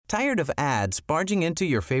Tired of ads barging into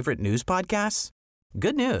your favorite news podcasts?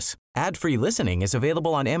 Good news. Ad-free listening is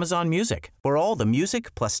available on Amazon Music for all the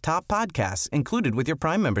music plus top podcasts included with your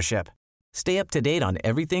Prime membership. Stay up to date on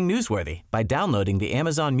everything newsworthy by downloading the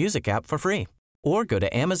Amazon Music app for free or go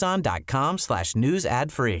to amazon.com/news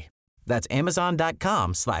ad free. That's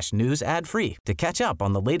amazon.com/news ad free to catch up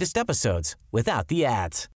on the latest episodes without the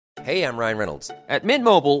ads. Hey, I'm Ryan Reynolds. At Mint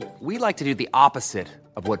Mobile, we like to do the opposite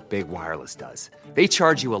of what Big Wireless does. They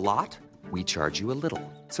charge you a lot, we charge you a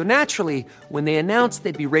little. So naturally, when they announced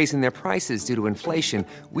they'd be raising their prices due to inflation,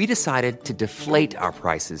 we decided to deflate our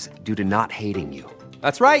prices due to not hating you.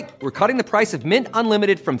 That's right. We're cutting the price of Mint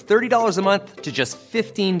Unlimited from $30 a month to just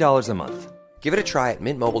 $15 a month. Give it a try at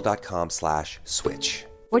mintmobile.com/switch.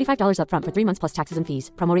 $45 up front for 3 months plus taxes and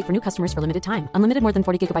fees. Promo rate for new customers for limited time. Unlimited more than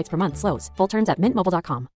 40 gigabytes per month. Slows full terms at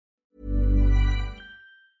mintmobile.com.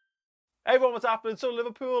 Hey everyone, what's happening? So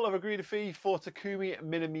Liverpool have agreed a fee for Takumi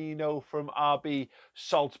Minamino from RB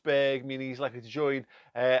Salzburg, meaning he's likely to join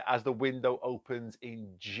as the window opens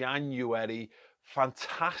in January.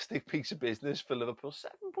 Fantastic piece of business for Liverpool.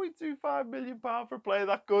 £7.25 million for a player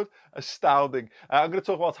that good. Astounding. I'm going to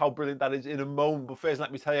talk about how brilliant that is in a moment. But first,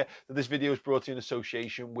 let me tell you that this video is brought to you in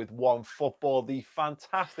association with OneFootball, the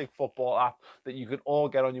fantastic football app that you can all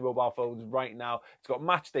get on your mobile phones right now. It's got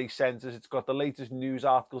match day centres. It's got the latest news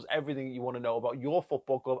articles, everything you want to know about your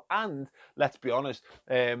football club. And let's be honest,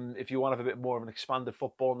 if you want to have a bit more of an expanded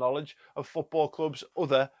football knowledge of football clubs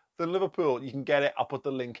other than Liverpool, you can get it. I'll put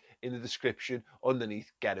the link in the description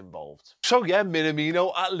underneath. Get involved. So yeah,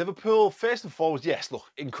 Minamino at Liverpool. First and foremost, yes,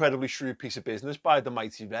 look, incredibly shrewd piece of business by the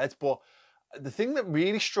mighty Reds, but the thing that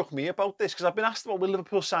really struck me about this, because I've been asked about will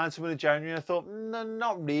Liverpool sign someone in January, and I thought, no,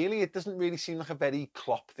 not really. It doesn't really seem like a very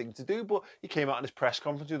Klopp thing to do, but he came out in his press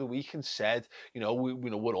conference the other week and said,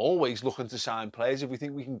 we're always looking to sign players. If we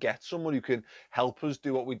think we can get someone who can help us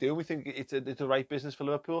do what we do, we think it's the right business for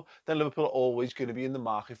Liverpool, then Liverpool are always going to be in the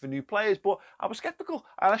market for new players. But I was sceptical,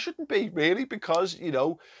 and I shouldn't be, really, because,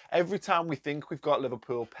 every time we think we've got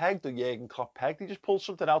Liverpool pegged or Jurgen Klopp pegged, he just pulls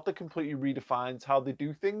something out that completely redefines how they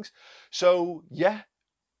do things. So, yeah,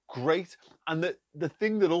 great. And the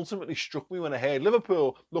thing that ultimately struck me when I heard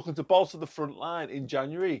Liverpool looking to bolster the front line in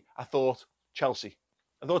January, I thought Chelsea.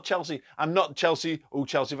 And not Chelsea,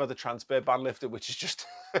 Chelsea have had the transfer ban lifted, which is just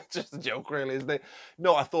a joke, really, isn't it?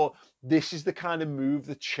 No, I thought this is the kind of move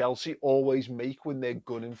that Chelsea always make when they're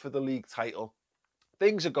gunning for the league title.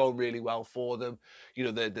 Things are going really well for them.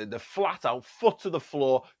 They're flat out, foot to the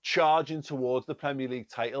floor, charging towards the Premier League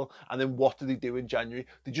title. And then what do they do in January?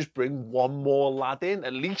 They just bring one more lad in,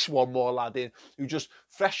 at least one more lad in, who just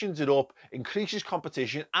freshens it up, increases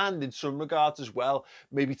competition, and in some regards as well,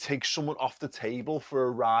 maybe takes someone off the table for a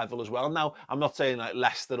rival as well. Now, I'm not saying like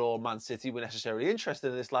Leicester or Man City were necessarily interested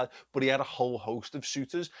in this lad, but he had a whole host of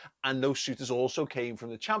suitors, and those suitors also came from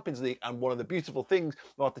the Champions League. And one of the beautiful things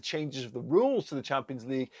about the changes of the rules to the Champions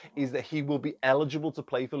League is that he will be eligible to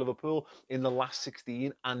play for Liverpool in the last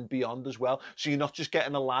 16 and beyond as well. So you're not just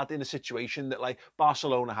getting a lad in a situation that like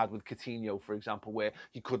Barcelona had with Coutinho, for example, where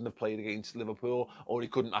he couldn't have played against Liverpool or he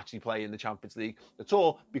couldn't actually play in the Champions League at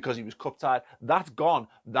all because he was cup tied. That's gone.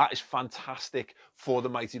 That is fantastic for the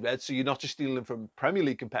mighty Reds. So you're not just stealing from Premier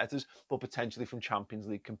League competitors, but potentially from Champions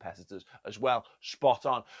League competitors as well. Spot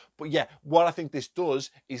on. But yeah, what I think this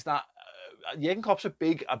does is that Jurgen Klopp's a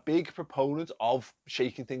big proponent of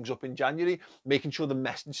shaking things up in January, making sure the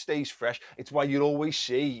message stays fresh. It's why you'll always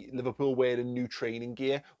see Liverpool wearing new training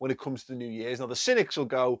gear when it comes to New Year's. Now, the cynics will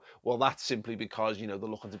go, well, that's simply because, they're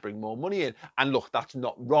looking to bring more money in. And look, that's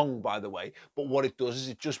not wrong, by the way. But what it does is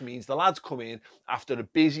it just means the lads come in after a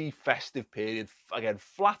busy festive period, again,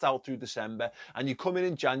 flat out through December, and you come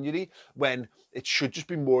in January when it should just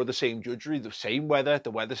be more of the same drudgery, the same weather. The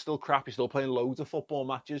weather's still crap. You're still playing loads of football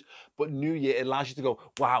matches, but New Year, it allows you to go,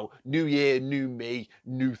 wow, new year, new me,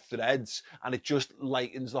 new threads, and it just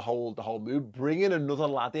lightens the whole mood. Bringing another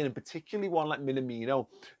lad in, and particularly one like Minamino,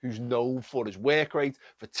 who's known for his work rate,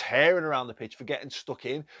 for tearing around the pitch, for getting stuck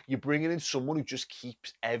in. You're bringing in someone who just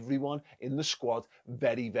keeps everyone in the squad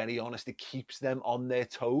very, very honest. It keeps them on their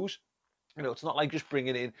toes. It's not like just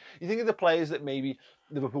bringing in, you think of the players that maybe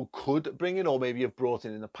Liverpool could bring in or maybe have brought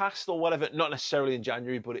in the past or whatever, not necessarily in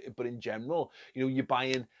January, but in general, you're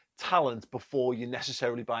buying talent before you're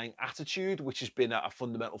necessarily buying attitude, which has been a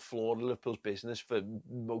fundamental flaw in Liverpool's business for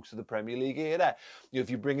most of the Premier League era. If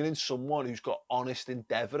you're bringing in someone who's got honest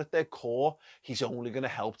endeavour at their core, he's only going to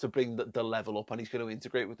help to bring the level up, and he's going to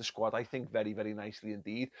integrate with the squad, I think, very, very nicely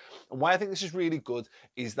indeed. And why I think this is really good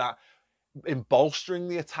is that in bolstering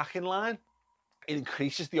the attacking line, it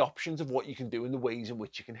increases the options of what you can do and the ways in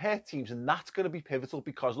which you can hurt teams. And that's going to be pivotal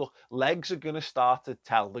because, look, legs are going to start to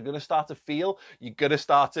tell. They're going to start to feel. You're going to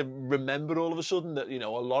start to remember all of a sudden that, a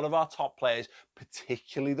lot of our top players,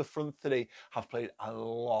 particularly the front three, have played a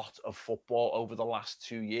lot of football over the last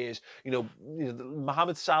 2 years.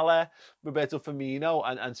 Mohamed Salah, Roberto Firmino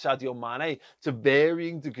and Sadio Mane, to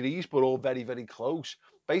varying degrees, but all very, very close,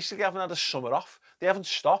 basically haven't had a summer off. They haven't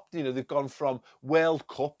stopped. They've gone from World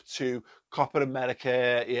Cup to Copa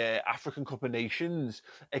America, African Cup of Nations,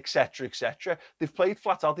 etc., etc. They've played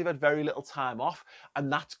flat out. They've had very little time off,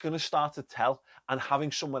 and that's going to start to tell. And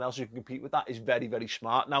having someone else who can compete with that is very, very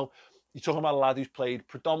smart. Now, you're talking about a lad who's played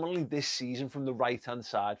predominantly this season from the right-hand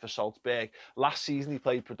side for Salzburg. Last season, he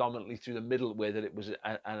played predominantly through the middle, whether it was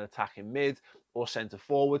an attacking mid or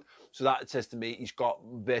centre-forward. So that says to me he's got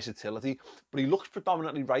versatility. But he looks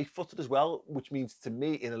predominantly right-footed as well, which means to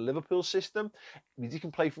me, in a Liverpool system, it means he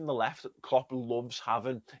can play from the left. Klopp loves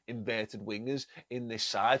having inverted wingers in this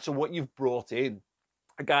side. So what you've brought in,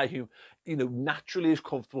 a guy who, naturally is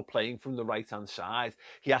comfortable playing from the right-hand side.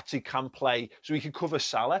 He actually can play, so he can cover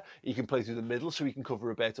Salah, he can play through the middle, so he can cover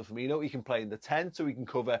Roberto Firmino, he can play in the 10, so he can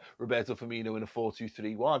cover Roberto Firmino in a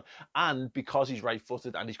 4-2-3-1. And because he's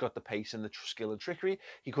right-footed and he's got the pace and the skill and trickery,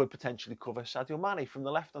 he could potentially cover Sadio Mane from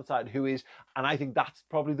the left-hand side, who is, and I think that's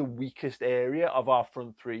probably the weakest area of our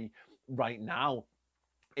front three right now,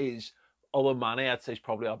 is, although Mane, I'd say, is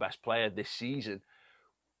probably our best player this season,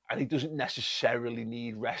 and he doesn't necessarily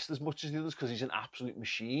need rest as much as the others because he's an absolute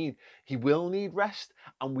machine. He will need rest,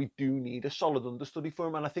 and we do need a solid understudy for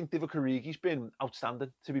him. And I think Divock Origi's been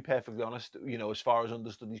outstanding, to be perfectly honest, as far as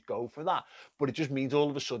understudies go for that. But it just means all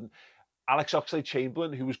of a sudden, Alex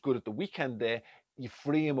Oxlade-Chamberlain, who was good at the weekend there, you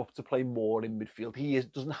free him up to play more in midfield. He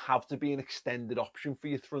doesn't have to be an extended option for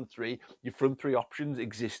your front three. Your front three options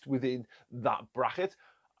exist within that bracket.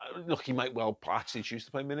 Look, he might well actually choose to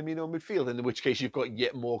play Minamino in midfield, in which case you've got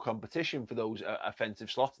yet more competition for those offensive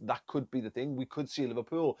slots. That could be the thing. We could see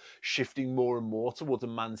Liverpool shifting more and more towards a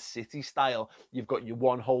Man City style. You've got your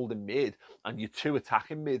one holding mid and your two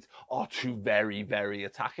attacking mids, or two very, very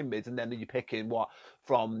attacking mids, and then you're picking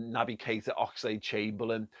from Naby Keita,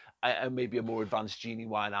 Oxlade-Chamberlain, and maybe a more advanced Gini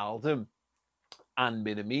Wijnaldum and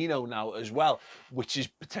Minamino now as well, which is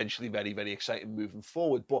potentially very, very exciting moving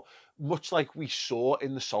forward. But much like we saw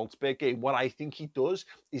in the Salzburg game, what I think he does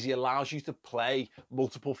is he allows you to play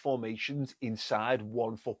multiple formations inside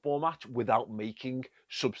one football match without making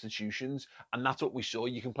substitutions. And that's what we saw.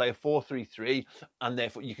 You can play a 4-3-3, and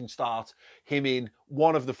therefore you can start him in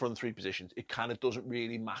one of the front three positions. It kind of doesn't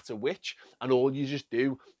really matter which. And all you just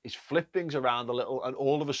do is flip things around a little, and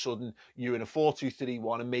all of a sudden you're in a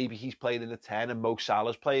 4-2-3-1, and maybe he's playing in a 10 and Mo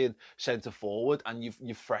Salah's playing centre forward, and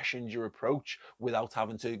you've freshened your approach without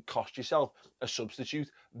having to cost yourself a substitute.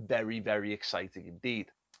 Very, very exciting indeed.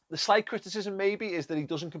 The slight criticism maybe is that he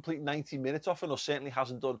doesn't complete 90 minutes often, or certainly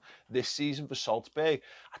hasn't done this season for Salzburg.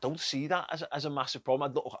 I don't see that as a massive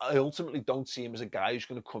problem. I ultimately don't see him as a guy who's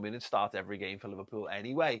going to come in and start every game for Liverpool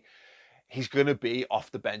anyway. He's going to be off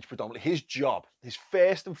the bench predominantly. His job, his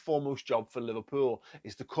first and foremost job for Liverpool,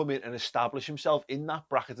 is to come in and establish himself in that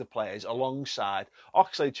bracket of players alongside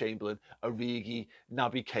Oxlade-Chamberlain, Origi,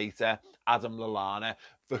 Naby Keita, Adam Lallana,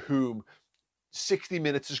 for whom 60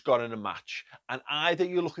 minutes has gone in a match. And either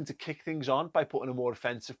you're looking to kick things on by putting a more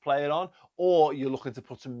offensive player on, or you're looking to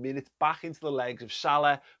put some minutes back into the legs of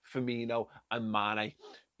Salah, Firmino and Mane.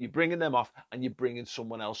 You're bringing them off and you're bringing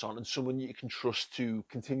someone else on, and someone you can trust to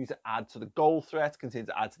continue to add to the goal threat, continue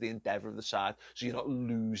to add to the endeavour of the side, so you're not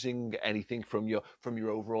losing anything from your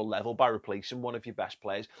overall level by replacing one of your best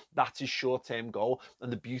players. That's his short-term goal,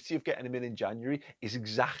 and the beauty of getting him in January is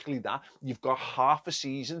exactly that. You've got half a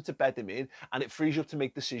season to bed him in, and it frees you up to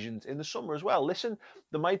make decisions in the summer as well. Listen,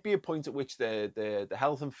 there might be a point at which the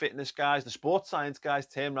health and fitness guys, the sports science guys,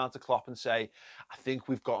 turn around to Klopp and say, I think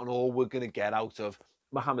we've gotten all we're going to get out of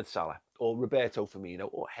Mohamed Salah or Roberto Firmino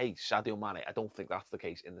or, hey, Sadio Mane. I don't think that's the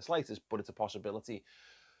case in the slightest, but it's a possibility.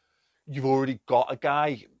 You've already got a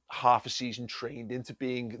guy half a season trained into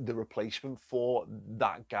being the replacement for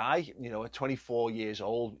that guy. At 24 years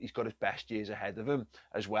old, he's got his best years ahead of him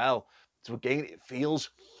as well. So again,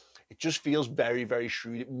 it just feels very, very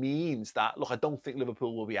shrewd. It means that, look, I don't think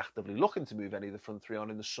Liverpool will be actively looking to move any of the front three on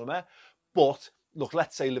in the summer, but look,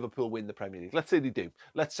 let's say Liverpool win the Premier League. Let's say they do.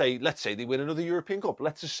 Let's say they win another European Cup.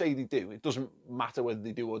 Let's just say they do. It doesn't matter whether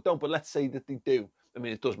they do or don't, but let's say that they do. I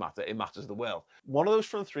mean, it does matter. It matters the world. One of those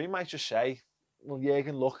front three might just say, well,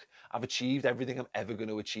 Jurgen, look, I've achieved everything I'm ever going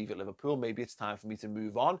to achieve at Liverpool. Maybe it's time for me to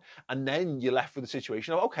move on. And then you're left with the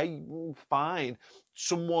situation of, okay, fine,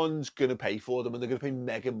 someone's going to pay for them and they're going to pay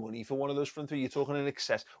mega money for one of those front three. You're talking in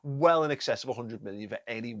excess of 100 million for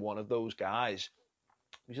any one of those guys.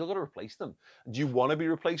 You've still got to replace them. Do you want to be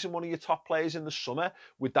replacing one of your top players in the summer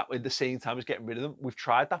with that at the same time as getting rid of them? We've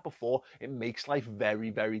tried that before. It makes life very,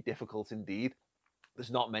 very difficult indeed.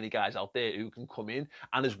 There's not many guys out there who can come in,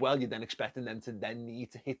 and as well, you're then expecting them to then need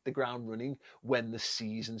to hit the ground running when the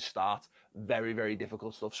season starts. Very, very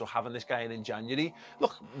difficult stuff. So having this guy in January,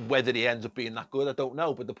 look, whether he ends up being that good, I don't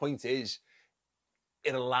know. But the point is,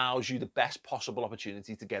 it allows you the best possible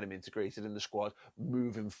opportunity to get him integrated in the squad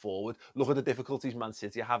moving forward. Look at the difficulties Man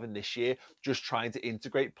City are having this year, just trying to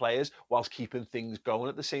integrate players whilst keeping things going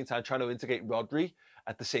at the same time. Trying to integrate Rodri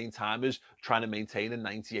at the same time as trying to maintain a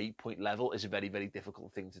 98-point level is a very, very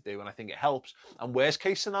difficult thing to do. And I think it helps. And worst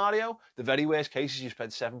case scenario, the very worst case is you spend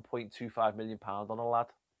 £7.25 million on a lad.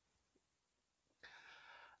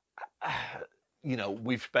 You know,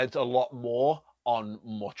 we've spent a lot more on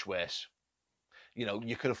much worse. You know,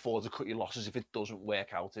 you can afford to cut your losses if it doesn't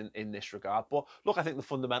work out in this regard. But look, I think the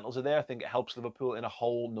fundamentals are there. I think it helps Liverpool in a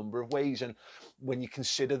whole number of ways. And when you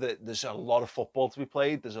consider that there's a lot of football to be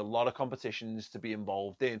played, there's a lot of competitions to be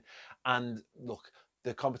involved in. And look,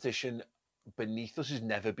 the competition beneath us has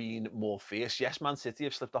never been more fierce. Yes, Man City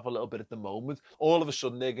have slipped off a little bit at the moment. All of a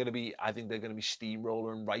sudden, I think they're going to be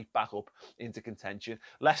steamrolling right back up into contention.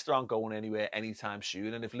 Leicester aren't going anywhere anytime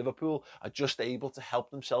soon. And if Liverpool are just able to help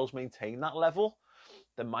themselves maintain that level,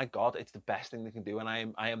 then my God, it's the best thing they can do. And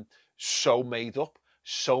I am so made up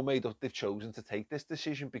they've chosen to take this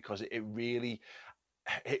decision, because it really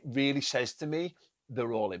says to me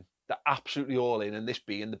they're all in. They're absolutely all in, and this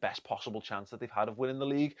being the best possible chance that they've had of winning the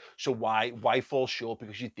league. So why fall short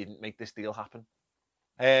because you didn't make this deal happen?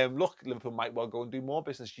 Look, Liverpool might well go and do more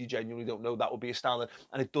business. You genuinely don't know. That would be a standard.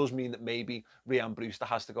 And it does mean that maybe Ryan Brewster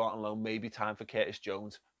has to go out on loan, maybe time for Curtis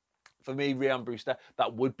Jones. For me, Ryan Brewster,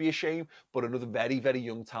 that would be a shame, but another very, very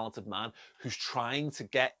young, talented man who's trying to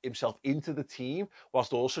get himself into the team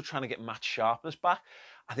whilst also trying to get match sharpness back.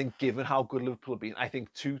 I think given how good Liverpool have been, I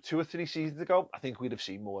think two or three seasons ago, I think we'd have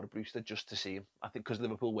seen more of Brewster just to see him. I think because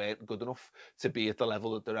Liverpool weren't good enough to be at the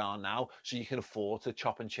level that they are now, so you can afford to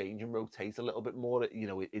chop and change and rotate a little bit more, you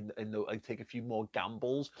know, and take a few more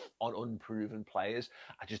gambles on unproven players.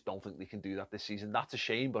 I just don't think they can do that this season. That's a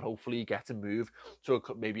shame, but hopefully you get to move to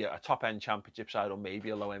maybe a top-end Championship side or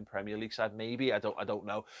maybe a low-end Premier League side. Maybe, I don't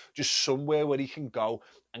know. Just somewhere where he can go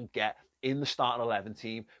and get in the starting 11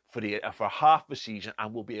 team for half the season,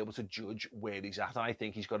 and we'll be able to judge where he's at. And I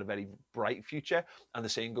think he's got a very bright future, and the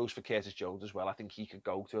same goes for Curtis Jones as well. I think he could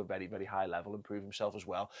go to a very, very high level and prove himself as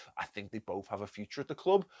well. I think they both have a future at the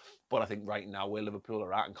club, but I think right now where Liverpool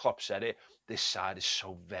are at, and Klopp said it, this side is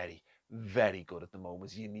so very, very good at the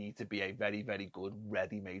moment. You need to be a very, very good,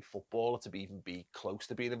 ready-made footballer to even be close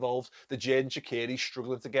to being involved. The Jadon Shaqiri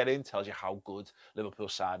struggling to get in tells you how good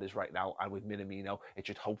Liverpool's side is right now, and with Minamino, it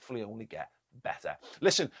should hopefully only get better.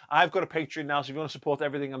 Listen, I've got a Patreon now, so if you want to support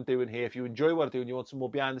everything I'm doing here, if you enjoy what I do and you want some more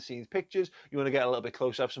behind-the-scenes pictures, you want to get a little bit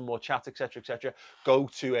closer, have some more chat, etc., go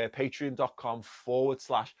to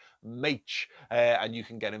patreon.com/Mach, and you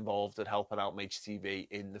can get involved at helping out Mach TV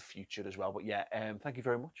in the future as well. But yeah, thank you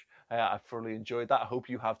very much. I've thoroughly enjoyed that. I hope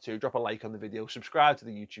you have too. Drop a like on the video, subscribe to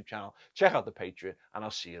the YouTube channel, check out the Patreon, and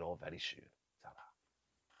I'll see you all very soon.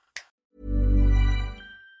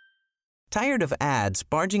 Tired of ads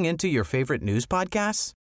barging into your favorite news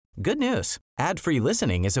podcasts? Good news. Ad-free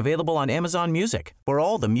listening is available on Amazon Music for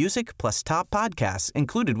all the music plus top podcasts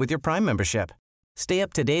included with your Prime membership. Stay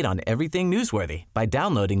up to date on everything newsworthy by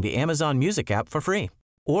downloading the Amazon Music app for free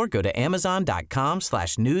or go to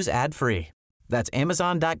amazon.com/news ad free. That's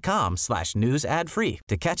amazon.com/news ad free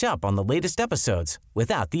to catch up on the latest episodes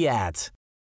without the ads.